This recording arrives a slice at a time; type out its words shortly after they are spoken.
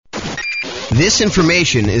This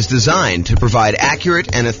information is designed to provide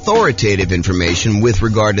accurate and authoritative information with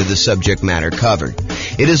regard to the subject matter covered.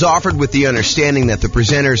 It is offered with the understanding that the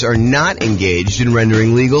presenters are not engaged in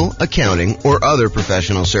rendering legal, accounting, or other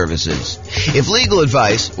professional services. If legal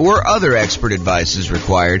advice or other expert advice is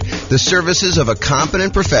required, the services of a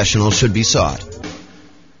competent professional should be sought.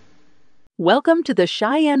 Welcome to the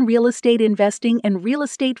Cheyenne Real Estate Investing and Real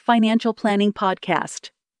Estate Financial Planning Podcast.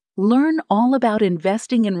 Learn all about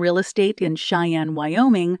investing in real estate in Cheyenne,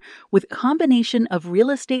 Wyoming, with a combination of real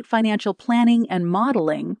estate financial planning and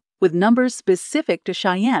modeling with numbers specific to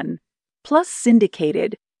Cheyenne, plus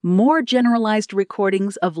syndicated, more generalized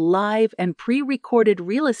recordings of live and pre-recorded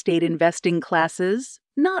real estate investing classes,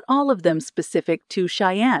 not all of them specific to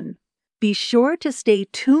Cheyenne. Be sure to stay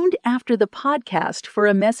tuned after the podcast for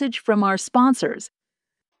a message from our sponsors.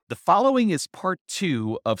 The following is part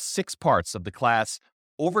 2 of 6 parts of the class,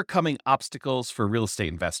 Overcoming Obstacles for Real Estate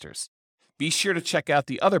Investors. Be sure to check out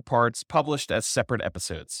the other parts published as separate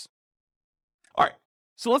episodes. All right,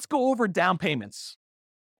 so let's go over down payments.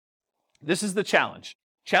 This is the challenge.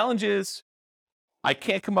 Challenge is, I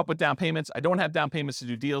can't come up with down payments. I don't have down payments to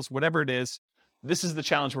do deals, whatever it is. This is the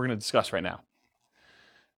challenge we're going to discuss right now.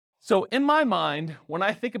 So in my mind, when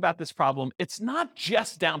I think about this problem, it's not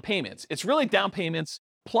just down payments. It's really down payments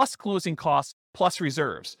plus closing costs plus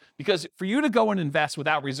reserves. Because for you to go and invest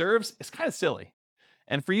without reserves, it's kind of silly.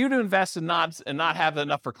 And for you to invest and not have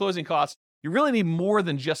enough for closing costs, you really need more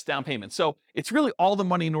than just down payments. So it's really all the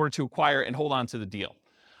money in order to acquire and hold on to the deal.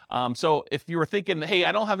 So if you were thinking, hey,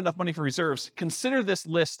 I don't have enough money for reserves, consider this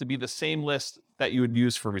list to be the same list that you would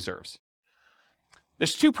use for reserves.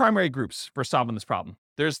 There's 2 primary groups for solving this problem.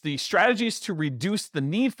 There's the strategies to reduce the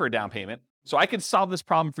need for a down payment. So I could solve this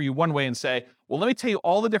problem for you one way and say, well, let me tell you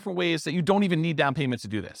all the different ways that you don't even need down payments to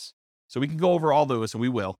do this. So we can go over all those, and we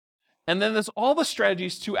will. And then there's all the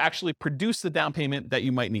strategies to actually produce the down payment that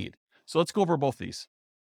you might need. So let's go over both of these.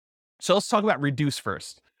 So let's talk about reduce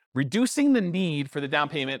first. Reducing the need for the down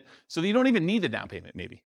payment so that you don't even need the down payment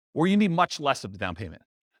maybe, or you need much less of the down payment.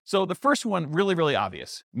 So the first one, really, really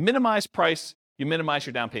obvious. Minimize price. You minimize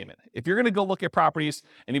your down payment. If you're going to go look at properties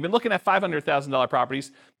and you've been looking at $500,000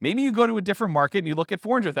 properties, maybe you go to a different market and you look at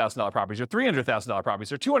 $400,000 properties or $300,000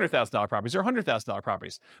 properties or $200,000 properties or $100,000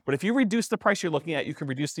 properties. But if you reduce the price you're looking at, you can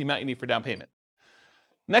reduce the amount you need for down payment.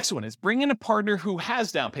 Next one is bring in a partner who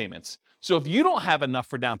has down payments. So if you don't have enough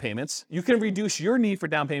for down payments, you can reduce your need for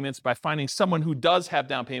down payments by finding someone who does have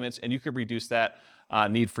down payments, and you can reduce that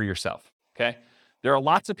need for yourself, okay? There are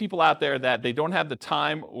lots of people out there that they don't have the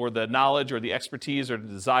time or the knowledge or the expertise or the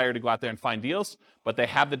desire to go out there and find deals, but they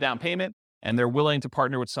have the down payment and they're willing to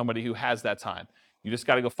partner with somebody who has that time. You just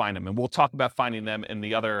got to go find them. And we'll talk about finding them in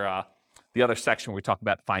the other section where we talk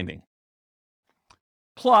about finding.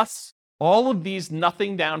 Plus, all of these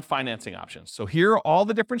nothing down financing options. So here are all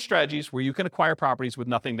the different strategies where you can acquire properties with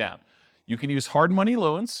nothing down. You can use hard money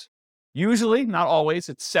loans. Usually, not always,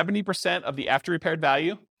 it's 70% of the after repaired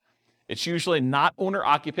value. It's usually not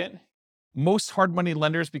owner-occupant. Most hard money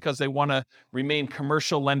lenders, because they want to remain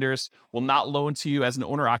commercial lenders, will not loan to you as an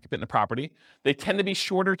owner-occupant in a property. They tend to be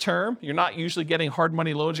shorter term. You're not usually getting hard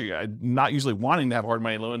money loans, or you're not usually wanting to have hard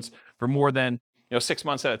money loans for more than 6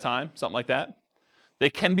 months at a time, something like that. They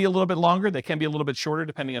can be a little bit longer. They can be a little bit shorter,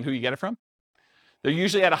 depending on who you get it from. They're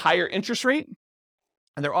usually at a higher interest rate,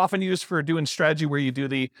 and they're often used for doing strategy where you do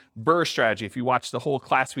the BRRRR strategy. If you watch the whole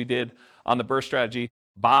class we did on the BRRRR strategy,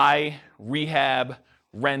 buy, rehab,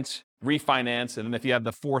 rent, refinance, and then if you have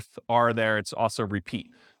the 4th R there, it's also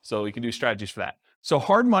repeat. So you can do strategies for that. So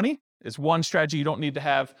hard money is one strategy you don't need to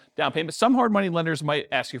have down payment. Some hard money lenders might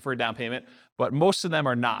ask you for a down payment, but most of them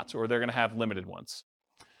are not, or they're going to have limited ones.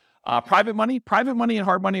 Private money and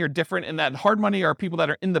hard money are different in that hard money are people that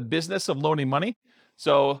are in the business of loaning money.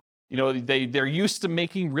 So, they're used to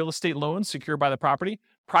making real estate loans secured by the property.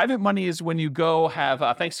 Private money is when you go have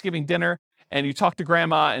a Thanksgiving dinner and you talk to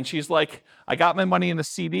grandma and she's like, I got my money in the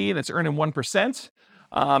CD and it's earning 1%.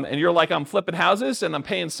 And you're like, I'm flipping houses and I'm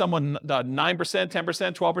paying someone 9%, 10%,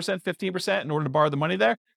 12%, 15% in order to borrow the money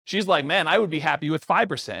there. She's like, man, I would be happy with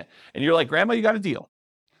 5%. And you're like, grandma, you got a deal.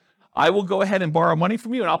 I will go ahead and borrow money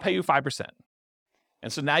from you and I'll pay you 5%.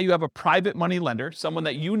 And so now you have a private money lender, someone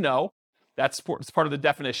that you know. That's part of the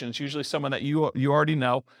definition. It's usually someone that you already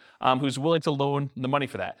know who's willing to loan the money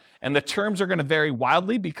for that. And the terms are going to vary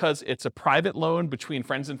wildly because it's a private loan between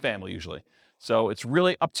friends and family usually. So it's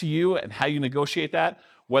really up to you and how you negotiate that,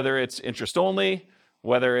 whether it's interest only,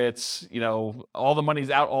 whether it's, all the money's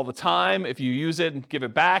out all the time. If you use it and give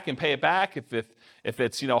it back and pay it back, if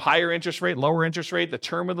it's, higher interest rate, lower interest rate, the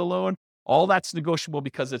term of the loan, all that's negotiable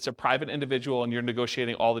because it's a private individual and you're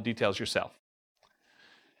negotiating all the details yourself.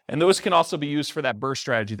 And those can also be used for that BRRRR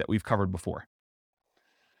strategy that we've covered before.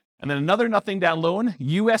 And then another nothing down loan,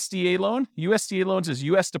 USDA loan. USDA loans is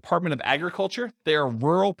U.S. Department of Agriculture. They are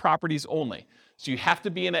rural properties only. So you have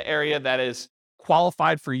to be in an area that is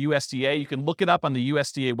qualified for USDA. You can look it up on the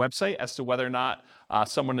USDA website as to whether or not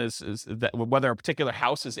whether a particular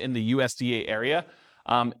house is in the USDA area.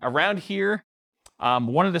 Around here,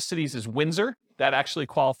 one of the cities is Windsor. That actually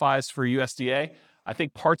qualifies for USDA. I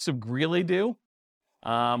think parts of Greeley do.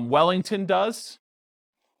 Wellington does.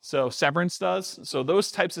 So Severance does. So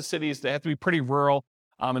those types of cities, they have to be pretty rural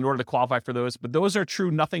in order to qualify for those. But those are true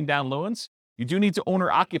nothing down loans. You do need to own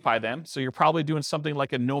or occupy them. So you're probably doing something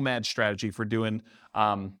like a nomad strategy for doing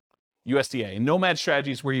USDA. A nomad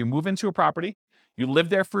strategy is where you move into a property, you live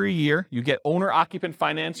there for a year, you get owner-occupant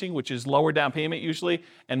financing, which is lower down payment usually,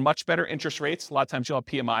 and much better interest rates. A lot of times you'll have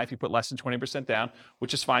PMI if you put less than 20% down,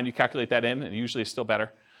 which is fine. You calculate that in, and usually it's still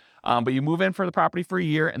better. But you move in for the property for a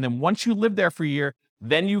year, and then once you live there for a year,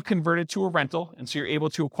 then you convert it to a rental, and so you're able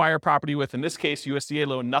to acquire property with, in this case, USDA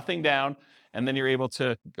loan, nothing down, and then you're able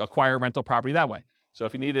to acquire rental property that way. So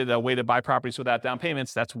if you needed a way to buy properties without down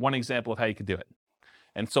payments, that's one example of how you could do it.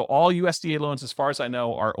 And so all USDA loans, as far as I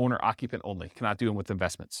know, are owner-occupant only, cannot do them with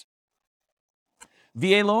investments.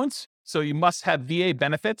 VA loans, so you must have VA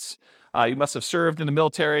benefits. You must have served in the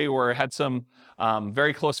military or had some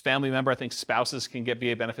very close family member. I think spouses can get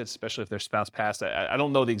VA benefits, especially if their spouse passed. I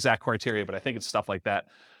don't know the exact criteria, but I think it's stuff like that.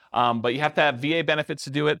 But you have to have VA benefits to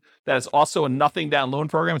do it. That is also a nothing down loan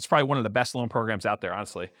program. It's probably one of the best loan programs out there,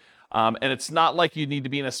 honestly. And it's not like you need to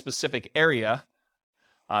be in a specific area.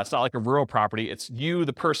 It's not like a rural property. It's you,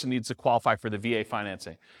 the person, needs to qualify for the VA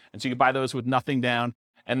financing. And so you can buy those with nothing down.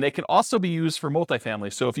 And they can also be used for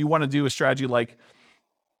multifamily. So if you want to do a strategy like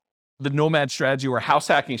the nomad strategy or house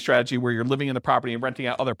hacking strategy where you're living in the property and renting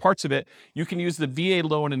out other parts of it, you can use the VA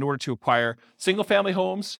loan in order to acquire single family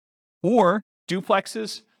homes or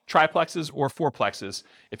duplexes, triplexes, or fourplexes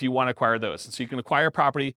if you want to acquire those. And so you can acquire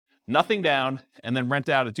property, nothing down, and then rent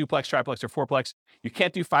out a duplex, triplex, or fourplex. You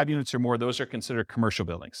can't do 5 units or more. Those are considered commercial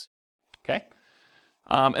buildings. Okay?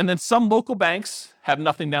 And then some local banks have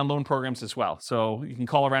nothing down loan programs as well. So you can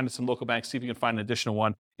call around to some local banks, see if you can find an additional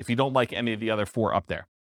one if you don't like any of the other 4 up there.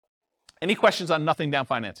 Any questions on nothing down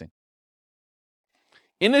financing?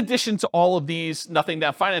 In addition to all of these nothing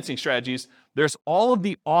down financing strategies, there's all of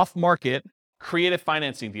the off-market creative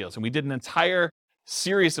financing deals. And we did an entire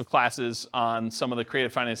series of classes on some of the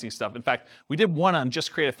creative financing stuff. In fact, we did one on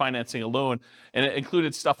just creative financing alone, and it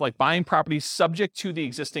included stuff like buying properties subject to the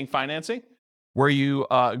existing financing, where you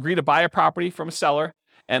agree to buy a property from a seller,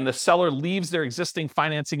 and the seller leaves their existing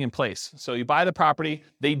financing in place. So you buy the property,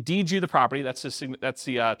 they deed you the property, that's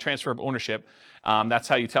the transfer of ownership. That's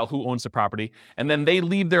how you tell who owns the property. And then they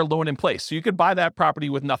leave their loan in place. So you could buy that property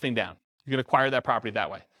with nothing down. You could acquire that property that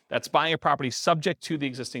way. That's buying a property subject to the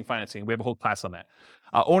existing financing. We have a whole class on that.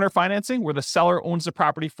 Owner financing, where the seller owns the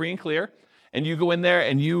property free and clear, and you go in there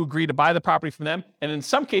and you agree to buy the property from them. And in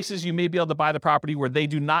some cases, you may be able to buy the property where they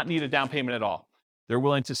do not need a down payment at all. They're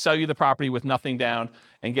willing to sell you the property with nothing down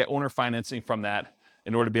and get owner financing from that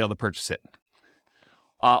in order to be able to purchase it.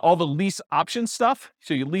 All the lease option stuff,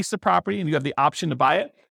 so you lease the property and you have the option to buy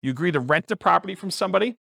it. You agree to rent the property from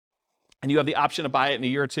somebody, and you have the option to buy it in a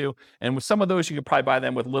year or two. And with some of those, you could probably buy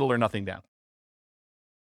them with little or nothing down.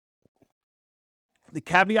 The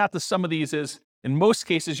caveat to some of these is, in most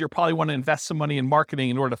cases, you'll probably want to invest some money in marketing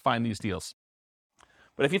in order to find these deals.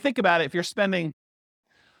 But if you think about it, if you're spending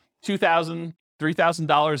 $2,000,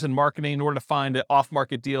 $3,000 in marketing in order to find an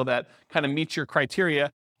off-market deal that kind of meets your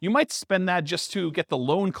criteria, you might spend that just to get the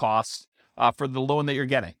loan costs for the loan that you're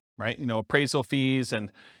getting, right? You know, appraisal fees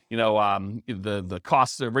and, you know, the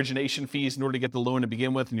costs, the origination fees in order to get the loan to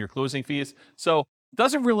begin with and your closing fees. So it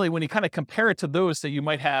doesn't really, when you kind of compare it to those that you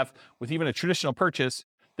might have with even a traditional purchase,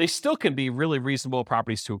 they still can be really reasonable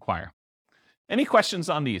properties to acquire. Any questions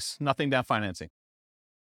on these? Nothing down financing.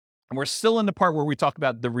 And we're still in the part where we talk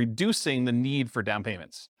about the reducing the need for down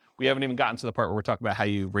payments. We haven't even gotten to the part where we're talking about how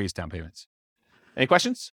you raise down payments. Any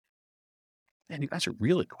questions? Man, you guys are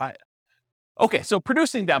really quiet. Okay, so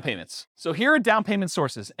producing down payments. So here are down payment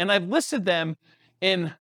sources, and I've listed them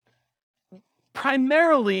in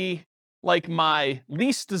primarily like my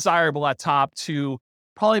least desirable at top to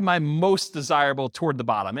probably my most desirable toward the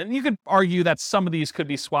bottom. And you could argue that some of these could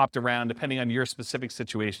be swapped around depending on your specific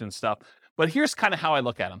situation and stuff. But here's kind of how I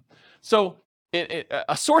look at them. So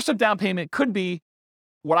a source of down payment could be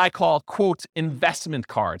what I call, quote, investment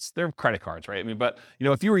cards. They're credit cards, right? I mean, but, you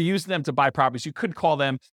know, if you were using them to buy properties, you could call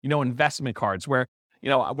them, you know, investment cards where, you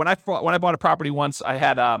know, when I bought a property once, I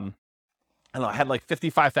had I don't know, I had like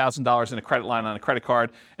 $55,000 in a credit line on a credit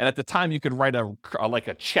card. And at the time you could write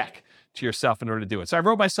a check to yourself in order to do it. So I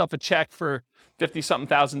wrote myself a check for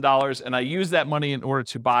 $50,000 and I used that money in order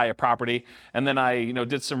to buy a property. And then I,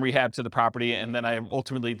 did some rehab to the property. And then I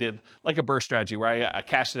ultimately did like a burst strategy where I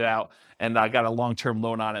cashed it out and I got a long-term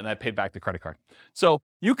loan on it and I paid back the credit card. So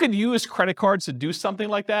you could use credit cards to do something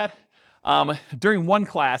like that. During one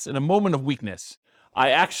class, in a moment of weakness, I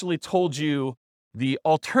actually told you the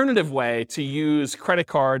alternative way to use credit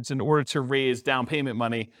cards in order to raise down payment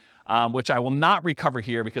money, which I will not recover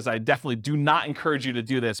here because I definitely do not encourage you to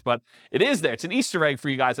do this, but it is there. It's an Easter egg for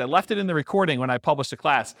you guys. I left it in the recording when I published the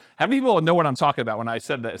class. How many people know what I'm talking about when I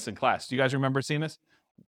said this in class? Do you guys remember seeing this?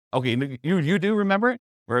 Okay, you do remember it?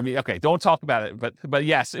 Or, okay, don't talk about it. But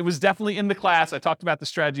yes, it was definitely in the class. I talked about the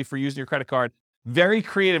strategy for using your credit card very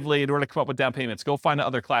creatively in order to come up with down payments. Go find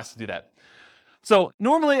another class to do that. So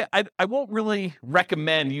normally, I won't really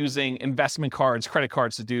recommend using investment cards, credit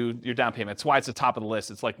cards to do your down payment. That's why it's the top of the list.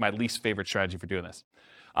 It's like my least favorite strategy for doing this.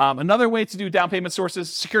 Another way to do down payment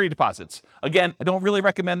sources, security deposits. Again, I don't really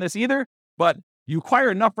recommend this either, but you acquire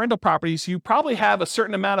enough rental properties, you probably have a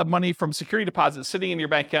certain amount of money from security deposits sitting in your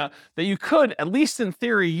bank account that you could, at least in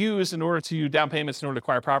theory, use in order to do down payments in order to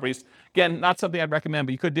acquire properties. Again, not something I'd recommend,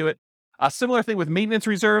 but you could do it. A similar thing with maintenance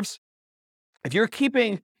reserves. If you're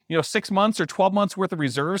keeping 6 months or 12 months worth of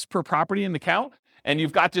reserves per property in the account, and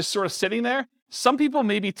you've got just sort of sitting there, some people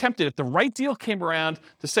may be tempted if the right deal came around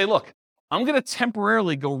to say, look, I'm going to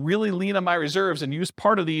temporarily go really lean on my reserves and use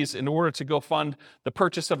part of these in order to go fund the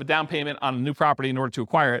purchase of a down payment on a new property in order to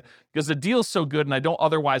acquire it because the deal's so good and I don't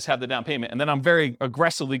otherwise have the down payment. And then I'm very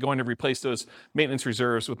aggressively going to replace those maintenance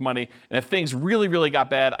reserves with money. And if things really, really got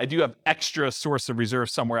bad, I do have extra source of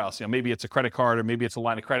reserves somewhere else. Maybe it's a credit card or maybe it's a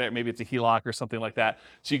line of credit, or maybe it's a HELOC or something like that.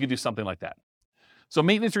 So you could do something like that. So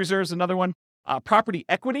maintenance reserves is another one. Property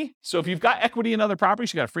equity. So if you've got equity in other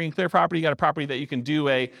properties, you got a free and clear property, you got a property that you can do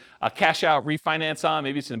a cash out refinance on.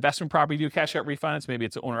 Maybe it's an investment property you do a cash out refinance. Maybe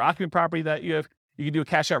it's an owner occupant property that you can do a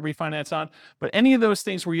cash out refinance on. But any of those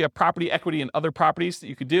things where you have property equity in other properties that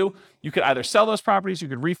you could do, you could either sell those properties, you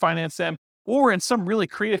could refinance them, or in some really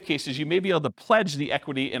creative cases, you may be able to pledge the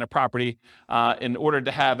equity in a property in order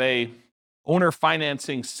to have a owner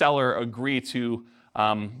financing seller agree to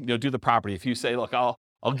do the property. If you say, look,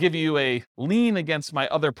 I'll give you a lien against my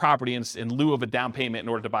other property in lieu of a down payment in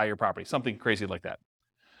order to buy your property, something crazy like that.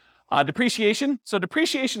 Depreciation. So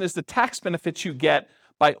depreciation is the tax benefits you get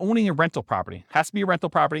by owning a rental property. It has to be a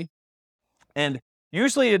rental property. And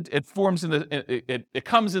usually it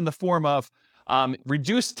comes in the form of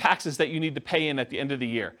reduced taxes that you need to pay in at the end of the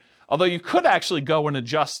year. Although you could actually go and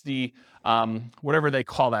adjust the, whatever they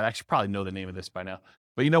call that. I actually probably know the name of this by now.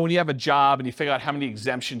 But when you have a job and you figure out how many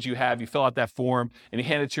exemptions you have, you fill out that form and you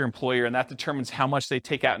hand it to your employer and that determines how much they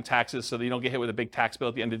take out in taxes so that you don't get hit with a big tax bill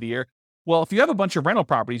at the end of the year. Well, if you have a bunch of rental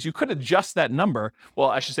properties, you could adjust that number. Well,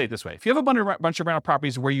 I should say it this way. If you have a bunch of rental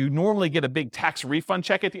properties where you normally get a big tax refund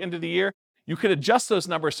check at the end of the year, you could adjust those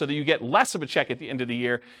numbers so that you get less of a check at the end of the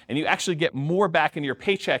year and you actually get more back in your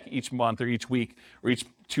paycheck each month or each week or each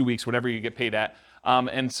 2 weeks, whatever you get paid at.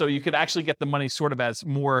 And so you could actually get the money sort of as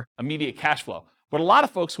more immediate cash flow. But a lot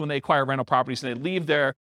of folks, when they acquire rental properties and they leave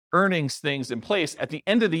their earnings things in place, at the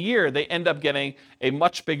end of the year, they end up getting a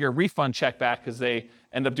much bigger refund check back because they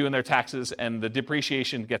end up doing their taxes and the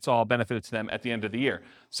depreciation gets all benefited to them at the end of the year.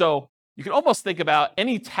 So you can almost think about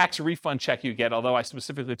any tax refund check you get, although I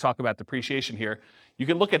specifically talk about depreciation here, you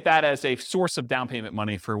can look at that as a source of down payment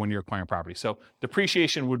money for when you're acquiring property. So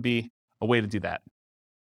depreciation would be a way to do that.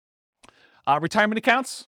 Retirement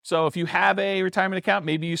accounts. So if you have a retirement account,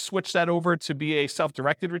 maybe you switch that over to be a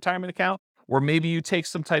self-directed retirement account, or maybe you take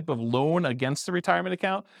some type of loan against the retirement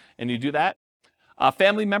account and you do that.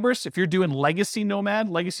 Family members, if you're doing legacy nomad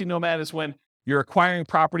is when you're acquiring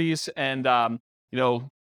properties and,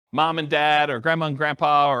 mom and dad or grandma and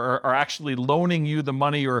grandpa are actually loaning you the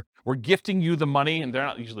money or gifting you the money, and they're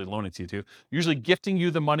not usually loaning to you too, usually gifting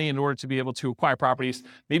you the money in order to be able to acquire properties.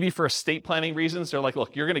 Maybe for estate planning reasons, they're like,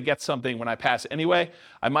 look, you're going to get something when I pass anyway.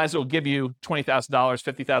 I might as well give you $20,000,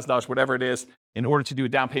 $50,000, whatever it is, in order to do a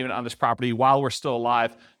down payment on this property while we're still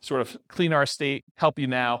alive, sort of clean our estate, help you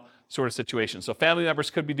now sort of situation. So family members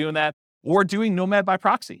could be doing that or doing nomad by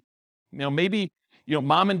proxy. Maybe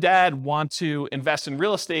mom and dad want to invest in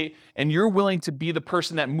real estate and you're willing to be the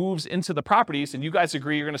person that moves into the properties and you guys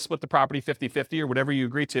agree you're going to split the property 50-50 or whatever you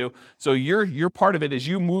agree to. So your part of it is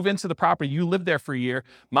you move into the property, you live there for a year,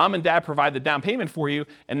 mom and dad provide the down payment for you,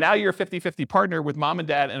 and now you're a 50-50 partner with mom and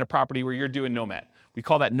dad in a property where you're doing nomad. We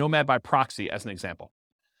call that nomad by proxy as an example.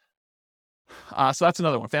 So that's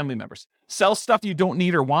another one, family members. Sell stuff you don't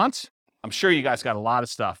need or want. I'm sure you guys got a lot of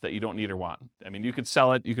stuff that you don't need or want. I mean, you could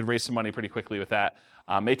sell it, you could raise some money pretty quickly with that.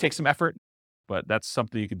 May take some effort, but that's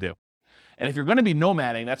something you could do. And if you're going to be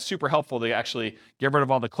nomading, that's super helpful to actually get rid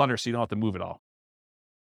of all the clutter so you don't have to move it all.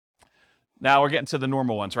 Now we're getting to the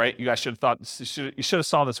normal ones, right? You guys should have thought, you should have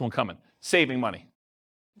saw this one coming. Saving money,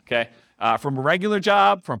 okay? From a regular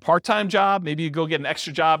job, from a part-time job, maybe you go get an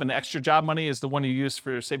extra job, and the extra job money is the one you use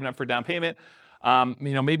for saving up for down payment.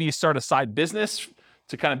 Maybe you start a side business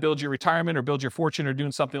to kind of build your retirement or build your fortune or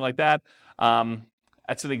doing something like that.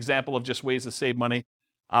 That's an example of just ways to save money.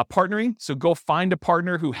 Partnering, so go find a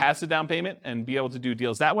partner who has the down payment and be able to do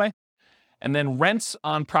deals that way. And then rents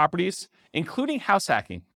on properties, including house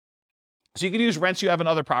hacking. So you can use rents you have on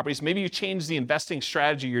other properties. Maybe you change the investing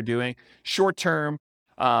strategy you're doing short-term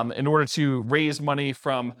in order to raise money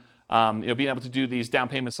from being able to do these down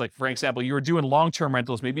payments. Like, for example, you were doing long-term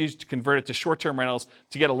rentals. Maybe you convert it to short-term rentals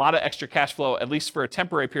to get a lot of extra cash flow, at least for a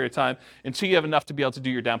temporary period of time, until you have enough to be able to do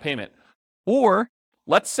your down payment. Or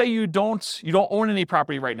let's say you don't own any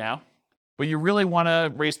property right now, but you really want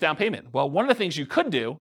to raise down payment. Well, one of the things you could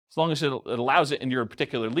do, as long as it allows it in your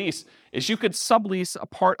particular lease, is you could sublease a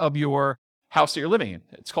part of your house that you're living in.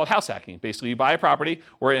 It's called house hacking. Basically, you buy a property,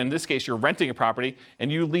 or in this case, you're renting a property,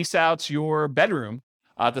 and you lease out your bedroom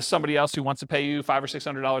to somebody else who wants to pay you $500 or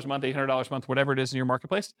 $600 a month, $800 a month, whatever it is in your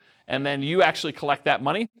marketplace, and then you actually collect that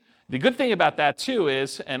money. The good thing about that too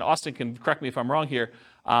is, and Austin can correct me if I'm wrong here,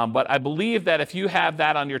 but I believe that if you have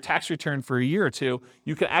that on your tax return for a year or two,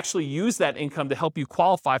 you can actually use that income to help you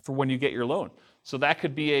qualify for when you get your loan. So that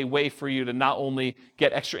could be a way for you to not only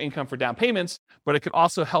get extra income for down payments, but it could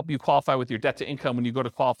also help you qualify with your debt to income when you go to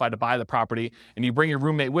qualify to buy the property, and you bring your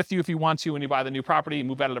roommate with you if you want to when you buy the new property, you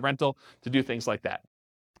move out of the rental to do things like that.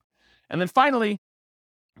 And then finally,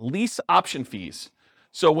 lease option fees.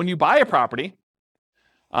 So when you buy a property,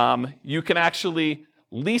 you can actually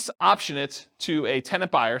lease option it to a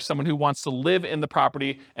tenant buyer, someone who wants to live in the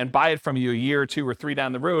property and buy it from you a year or 2 or 3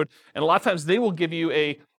 down the road. And a lot of times they will give you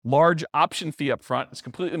a large option fee up front. It's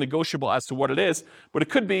completely negotiable as to what it is, but it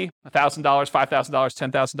could be $1,000, $5,000,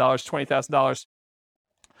 $10,000, $20,000.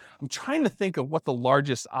 I'm trying to think of what the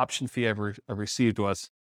largest option fee I received was.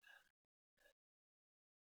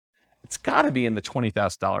 It's got to be in the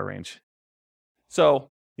 $20,000 range. So,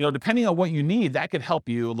 depending on what you need, that could help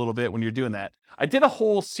you a little bit when you're doing that. I did a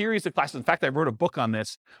whole series of classes. In fact, I wrote a book on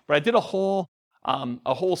this, but I did a whole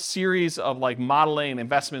series of like modeling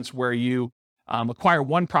investments where you acquire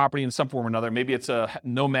one property in some form or another. Maybe it's a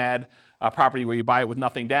nomad property where you buy it with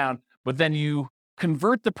nothing down, but then you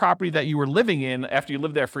convert the property that you were living in after you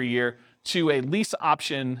lived there for a year to a lease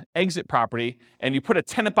option exit property, and you put a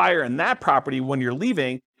tenant buyer in that property when you're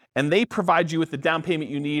leaving, and they provide you with the down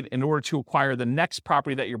payment you need in order to acquire the next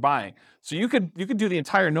property that you're buying. So you could do the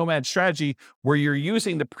entire nomad strategy where you're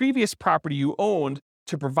using the previous property you owned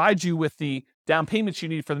to provide you with the down payments you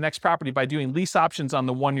need for the next property by doing lease options on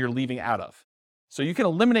the one you're leaving out of. So you can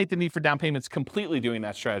eliminate the need for down payments completely doing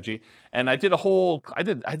that strategy. And I taught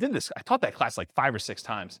that class like 5 or 6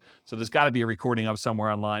 times. So there's got to be a recording of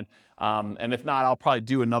somewhere online. And if not, I'll probably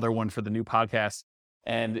do another one for the new podcast.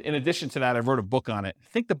 And in addition to that, I wrote a book on it. I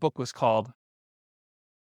think the book was called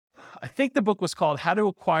How to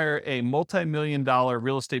Acquire a Multi-Million-Dollar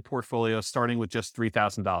Real Estate Portfolio Starting with Just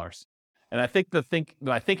 $3,000. And I think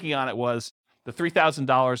my thinking on it was the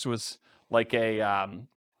 $3,000 was like a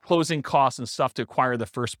closing costs and stuff to acquire the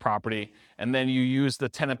first property. And then you use the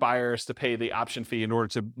tenant buyers to pay the option fee in order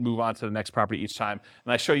to move on to the next property each time.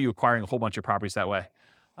 And I show you acquiring a whole bunch of properties that way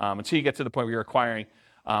until you get to the point where you're acquiring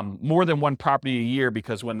more than one property a year,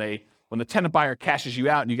 because when the tenant buyer cashes you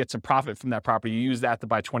out and you get some profit from that property, you use that to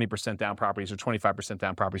buy 20% down properties or 25%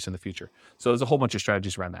 down properties in the future. So there's a whole bunch of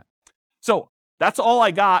strategies around that. So that's all I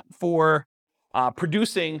got for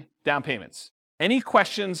producing down payments. Any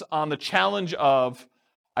questions on the challenge of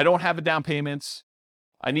I don't have a down payments,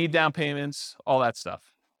 I need down payments, all that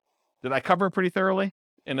stuff? Did I cover it pretty thoroughly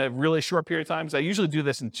in a really short period of time? Because I usually do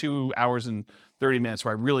this in 2 hours and 30 minutes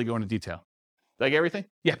where I really go into detail. Did I get everything?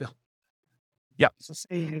 Yeah, Bill. Yep.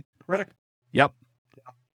 Yep.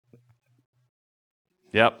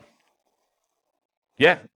 Yep.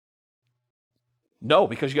 Yeah. No,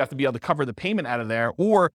 because you have to be able to cover the payment out of there,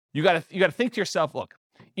 or you got to think to yourself, look,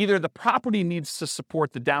 either the property needs to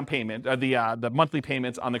support the down payment, or the monthly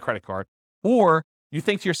payments on the credit card, or you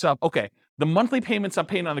think to yourself, okay, the monthly payments I'm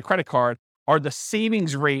paying on the credit card are the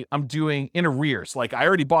savings rate I'm doing in arrears. Like I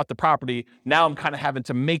already bought the property, now I'm kind of having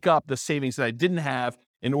to make up the savings that I didn't have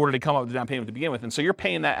in order to come up with the down payment to begin with. And so you're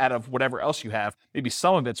paying that out of whatever else you have. Maybe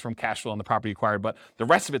some of it's from cash flow on the property acquired, but the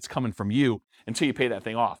rest of it's coming from you until you pay that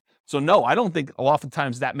thing off. So no, I don't think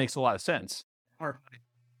oftentimes that makes a lot of sense.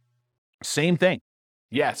 Same thing.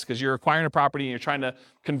 Yes, because you're acquiring a property and you're trying to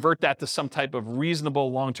convert that to some type of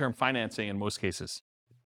reasonable long-term financing in most cases.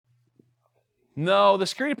 No, the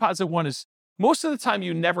security deposit one is, most of the time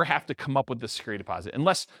you never have to come up with the security deposit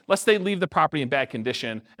unless they leave the property in bad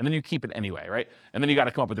condition and then you keep it anyway, right? And then you got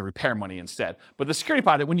to come up with the repair money instead. But the security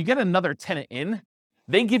deposit, when you get another tenant in,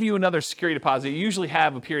 they give you another security deposit. You usually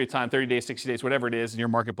have a period of time, 30 days, 60 days, whatever it is in your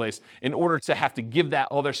marketplace, in order to have to give that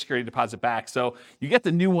other security deposit back. So you get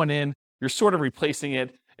the new one in, you're sort of replacing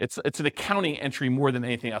it. It's an accounting entry more than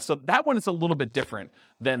anything else. So that one is a little bit different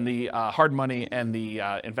than the hard money and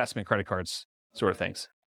the investment credit cards sort of things.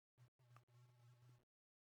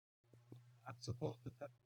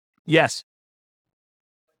 Yes.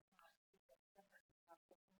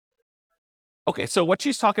 Okay, so what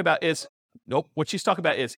she's talking about is, what she's talking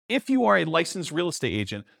about is if you are a licensed real estate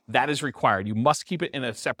agent, that is required. You must keep it in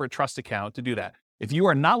a separate trust account to do that. If you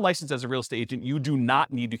are not licensed as a real estate agent, you do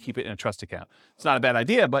not need to keep it in a trust account. It's not a bad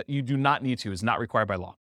idea, but you do not need to. It's not required by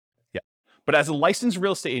law. Yeah. But as a licensed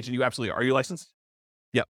real estate agent, you absolutely are. Are you licensed?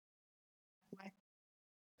 Yep.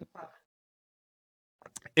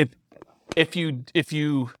 If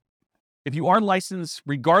you are licensed,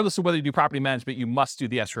 regardless of whether you do property management, you must do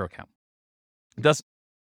the escrow account.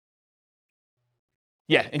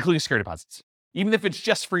 Yeah, including security deposits. Even if it's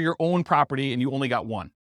just for your own property and you only got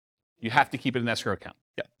one, you have to keep it in an escrow account.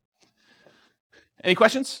 Yeah. Any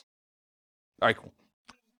questions? All right, cool.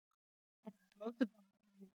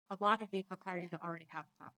 A lot of these require you to already have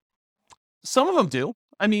some. Some of them do.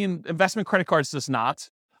 I mean, investment credit cards does not.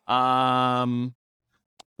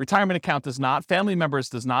 Retirement account does not. Family members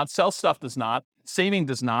does not. Sell stuff does not. Saving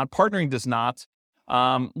does not. Partnering does not.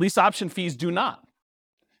 Lease option fees do not. I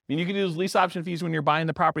mean, you can use lease option fees when you're buying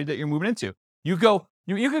the property that you're moving into. You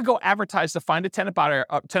could go advertise to find a tenant buyer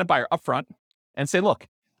up front and say, look,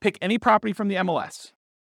 pick any property from the MLS.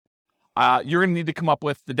 You're going to need to come up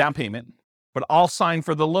with the down payment, but I'll sign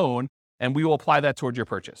for the loan and we will apply that towards your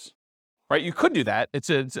purchase. Right? You could do that. It's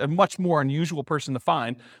a much more unusual person to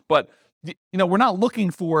find, but we're not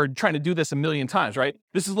looking for trying to do this a million times, right?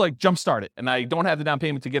 This is like jumpstart it, and I don't have the down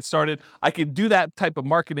payment to get started. I could do that type of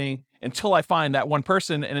marketing until I find that one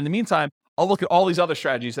person, and in the meantime, I'll look at all these other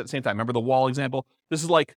strategies at the same time. Remember the wall example? This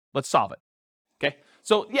is like, let's solve it, okay?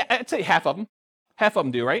 So yeah, I'd say half of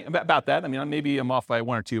them do, right? About that. I mean, maybe I'm off by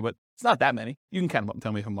one or two, but it's not that many. You can count them up and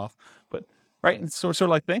tell me if I'm off, but right? It's sort of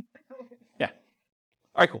like thing. Yeah.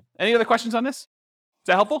 All right, cool. Any other questions on this? Is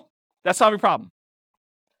that helpful? That's solve your problem.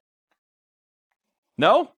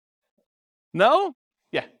 No? No?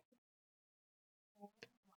 Yeah.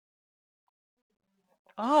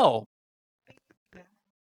 Oh.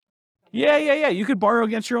 Yeah. You could borrow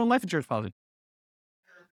against your own life insurance policy.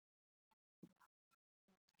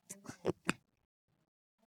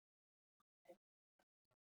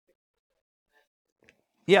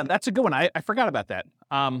 Yeah, that's a good one. I forgot about that.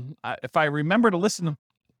 If I remember to listen to...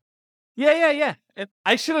 Yeah.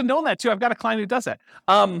 I should have known that too. I've got a client who does that.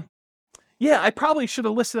 Yeah, I probably should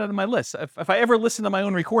have listed that on my list. If I ever listen to my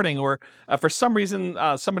own recording, or for some reason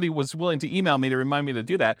somebody was willing to email me to remind me to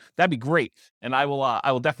do that, that'd be great. And I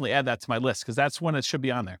will definitely add that to my list because that's when it should be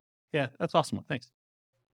on there. Yeah, that's awesome. Thanks.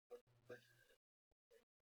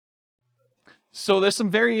 So there's some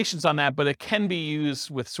variations on that, but it can be used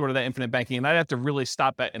with sort of that infinite banking. And I'd have to really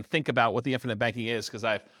stop it and think about what the infinite banking is because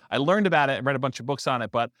I learned about it and read a bunch of books on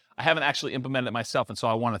it, but I haven't actually implemented it myself. And so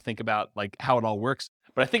I want to think about like how it all works.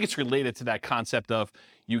 But I think it's related to that concept of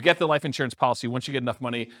you get the life insurance policy. Once you get enough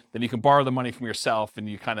money, then you can borrow the money from yourself and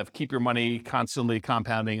you kind of keep your money constantly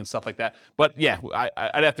compounding and stuff like that. But yeah,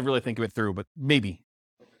 I'd have to really think of it through, but maybe.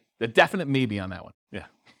 The definite maybe on that one. Yeah.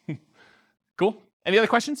 Cool. Any other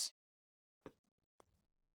questions?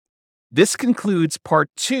 This concludes part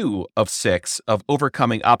 2 of 6 of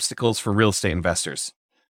Overcoming Obstacles for Real Estate Investors.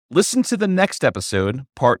 Listen to the next episode,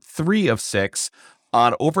 part 3 of 6,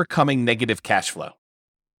 on overcoming negative cash flow.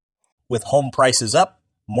 With home prices up,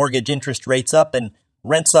 mortgage interest rates up, and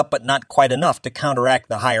rents up but not quite enough to counteract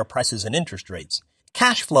the higher prices and interest rates,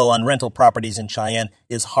 cash flow on rental properties in Cheyenne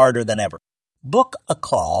is harder than ever. Book a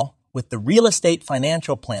call with the Real Estate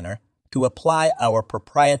Financial Planner to apply our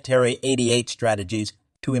proprietary 88 strategies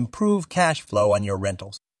to improve cash flow on your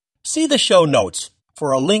rentals. See the show notes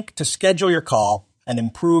for a link to schedule your call and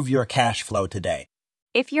improve your cash flow today.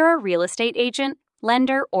 If you're a real estate agent,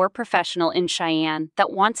 lender, or professional in Cheyenne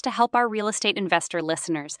that wants to help our real estate investor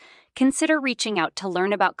listeners, consider reaching out to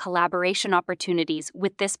learn about collaboration opportunities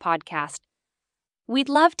with this podcast. We'd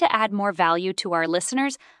love to add more value to our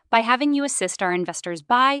listeners by having you assist our investors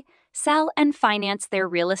buy, sell, and finance their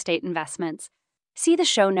real estate investments. See the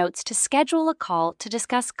show notes to schedule a call to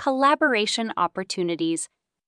discuss collaboration opportunities.